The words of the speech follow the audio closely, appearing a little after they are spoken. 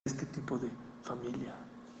tipo de familia.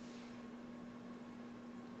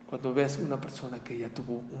 Cuando veas una persona que ya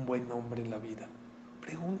tuvo un buen nombre en la vida,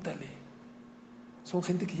 pregúntale. Son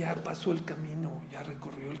gente que ya pasó el camino, ya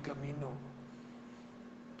recorrió el camino.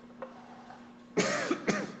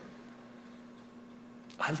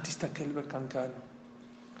 Altista Kelber Cancan.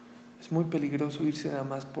 Es muy peligroso irse nada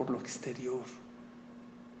más por lo exterior.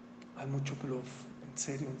 Hay mucho bluff.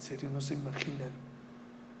 En serio, no se imaginan.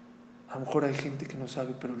 A lo mejor hay gente que no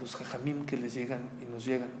sabe, pero los jajamim que les llegan y nos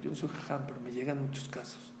llegan. Yo no soy jajam, pero me llegan muchos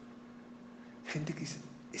casos. Gente que dice,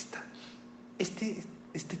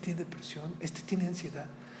 este tiene depresión, este tiene ansiedad,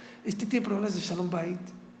 este tiene problemas de Shalom Bait.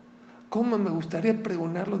 ¿Cómo me gustaría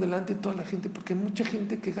pregonarlo delante de toda la gente? Porque hay mucha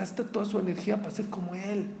gente que gasta toda su energía para ser como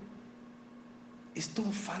él. Es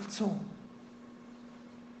todo falso.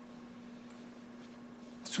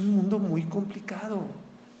 Es un mundo muy complicado.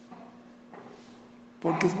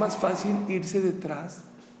 Porque es más fácil irse detrás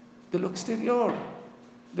de lo exterior,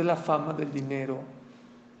 de la fama, del dinero,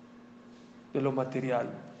 de lo material.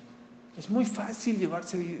 Es muy fácil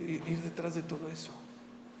ir detrás de todo eso.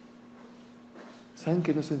 ¿Saben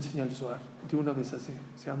qué nos enseña el Zohar? De una vez así,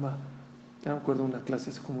 se llama, ya me acuerdo una clase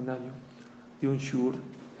hace como un año, de un shur,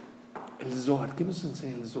 el Zohar. ¿Qué nos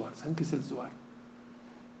enseña el Zohar? ¿Saben qué es el Zohar?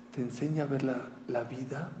 Te enseña a ver la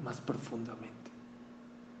vida más profundamente.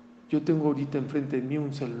 Yo tengo ahorita enfrente de mí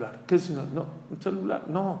un celular. ¿Qué es un celular?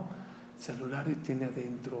 No. El celular tiene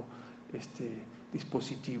adentro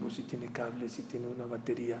dispositivos y tiene cables y tiene una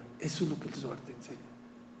batería. Eso es lo que el Zohar te enseña.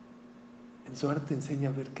 El Zohar te enseña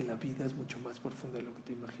a ver que la vida es mucho más profunda de lo que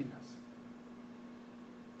te imaginas.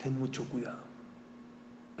 Ten mucho cuidado.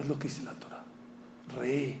 Es lo que dice la Torah.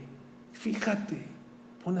 Fíjate,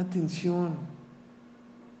 pon atención.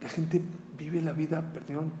 La gente vive la vida,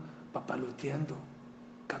 papaloteando.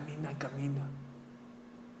 Camina.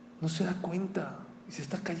 No se da cuenta y se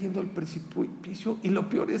está cayendo al precipicio. Y lo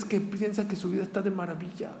peor es que piensa que su vida está de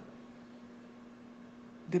maravilla.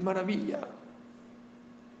 De maravilla.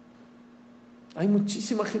 Hay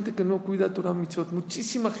muchísima gente que no cuida Torah Mitzvot,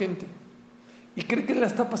 muchísima gente. Y cree que la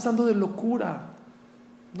está pasando de locura.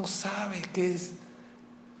 No sabe qué es,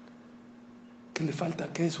 qué le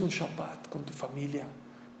falta, qué es un Shabbat con tu familia,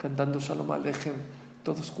 cantando Shalom Aleichem,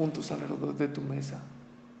 todos juntos alrededor de tu mesa.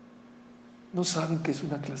 No saben qué es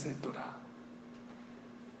una clase de Torah.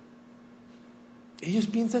 Ellos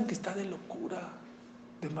piensan que está de locura,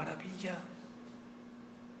 de maravilla.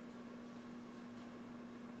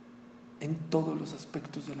 En todos los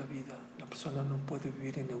aspectos de la vida, la persona no puede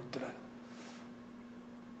vivir en neutral.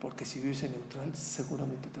 Porque si vives en neutral,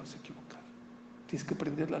 seguramente te vas a equivocar. Tienes que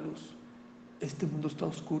prender la luz. Este mundo está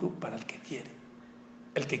oscuro para el que quiere.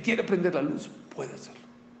 El que quiere prender la luz puede hacerlo.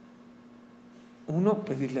 Uno,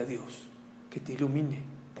 pedirle a Dios que te ilumine,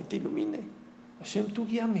 que te ilumine. Hashem, tú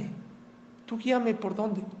guíame por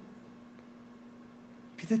dónde.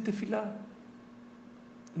 Pídete tefilá.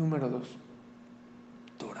 Número 2,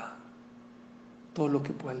 Torah. Todo lo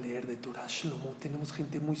que puedan leer de Torah, Shlomo, tenemos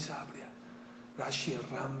gente muy sabia. Rashi,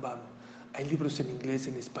 Rambam, hay libros en inglés,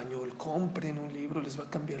 en español. Compren un libro, les va a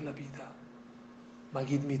cambiar la vida.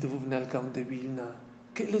 Magid Miduvna, el Gaon de Vilna.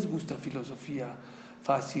 ¿Qué les gusta? Filosofía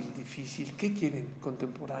fácil, difícil. ¿Qué quieren?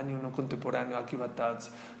 Contemporáneo, no contemporáneo, Akiva Tatz,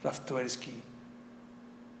 Rav Twersky.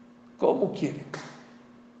 ¿Cómo quieren?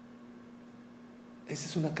 Esa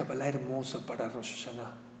es una Kabbalah hermosa para Rosh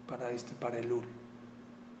Hashanah, para Elul.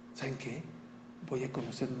 ¿Saben qué? Voy a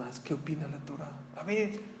conocer más. ¿Qué opina la Torah? A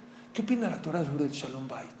ver, ¿qué opina la Torah sobre el Shalom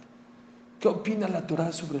Bait? ¿Qué opina la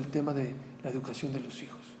Torah sobre el tema de la educación de los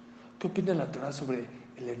hijos? ¿Qué opina la Torah sobre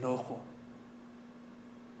el enojo?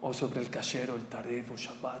 O sobre el kasher, o el taref, o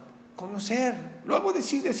Shabbat. Conocer. Luego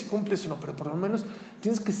decides si cumples o no, pero por lo menos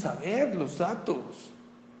tienes que saber los datos.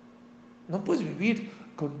 No puedes vivir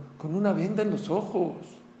con una venda en los ojos.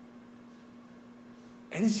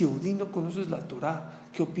 Eres yehudí, no conoces la Torah.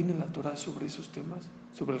 ¿Qué opina la Torah sobre esos temas?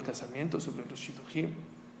 Sobre el casamiento, sobre los shidduchim.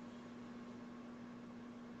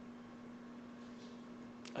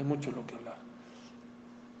 Hay mucho lo que hablar,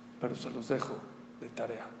 pero se los dejo de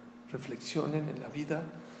tarea. Reflexionen en la vida,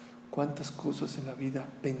 cuántas cosas en la vida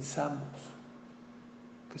pensamos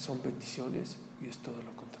que son bendiciones y es todo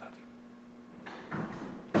lo contrario.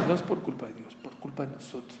 No es por culpa de Dios, por culpa de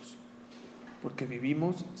nosotros, porque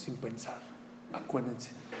vivimos sin pensar.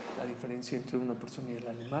 Acuérdense, la diferencia entre una persona y el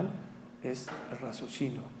animal es el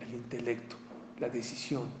raciocinio, el intelecto, la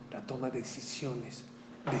decisión, la toma de decisiones.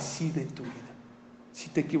 Decide en tu vida. Si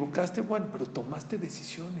te equivocaste, bueno, pero tomaste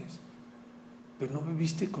decisiones, pero no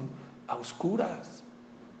viviste a oscuras.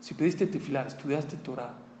 Si pediste tefilá, estudiaste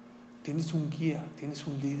Torah, tienes un guía, tienes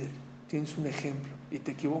un líder, tienes un ejemplo y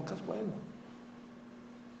te equivocas, bueno,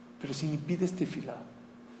 Pero si ni pides tefilá,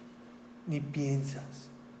 ni piensas,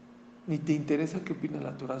 ni te interesa qué opina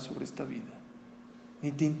la Torah sobre esta vida,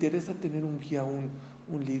 ni te interesa tener un guía,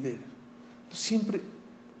 un líder, siempre,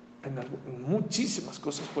 en muchísimas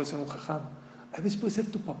cosas puede ser un jajam. A veces puede ser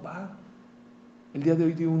tu papá. El día de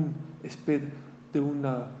hoy di un sped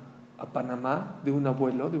a Panamá, de un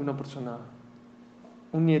abuelo, de una persona,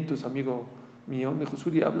 un nieto, es amigo mío. Me dijo,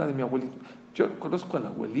 Suri, habla de mi abuelito. Yo conozco al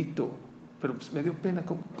abuelito, pero pues me dio pena.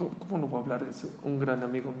 ¿Cómo no voy a hablar de eso? Un gran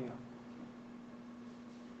amigo mío.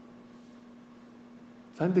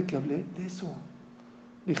 ¿Saben de qué hablé? De eso.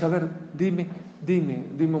 Dije, a ver, dime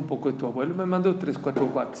un poco de tu abuelo. Me mandó 3, 4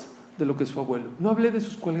 watts de lo que es su abuelo. No hablé de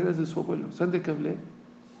sus cualidades de su abuelo. ¿Saben de qué hablé?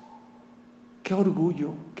 Qué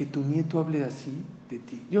orgullo que tu nieto hable así de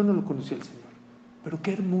ti. Yo no lo conocí al Señor, pero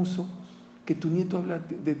qué hermoso que tu nieto hable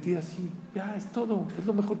de ti así. Ya, es todo. Es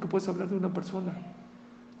lo mejor que puedes hablar de una persona.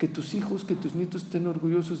 Que tus hijos, que tus nietos estén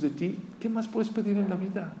orgullosos de ti. ¿Qué más puedes pedir en la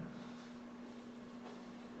vida?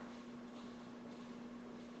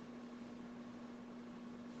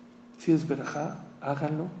 Si es verajá,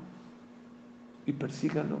 háganlo y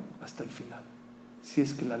persíganlo hasta el final. Si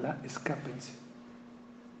es que la escápense.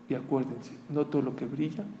 Y acuérdense, no todo lo que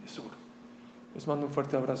brilla es oro. Les mando un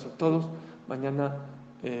fuerte abrazo a todos. Mañana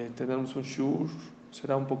tenemos un shur,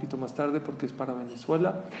 será un poquito más tarde porque es para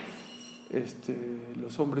Venezuela.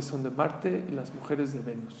 Los hombres son de Marte y las mujeres de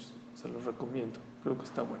Venus. Se los recomiendo, creo que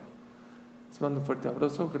está bueno. Les mando un fuerte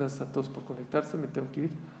abrazo. Gracias a todos por conectarse. Me tengo que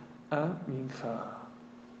ir a Minja.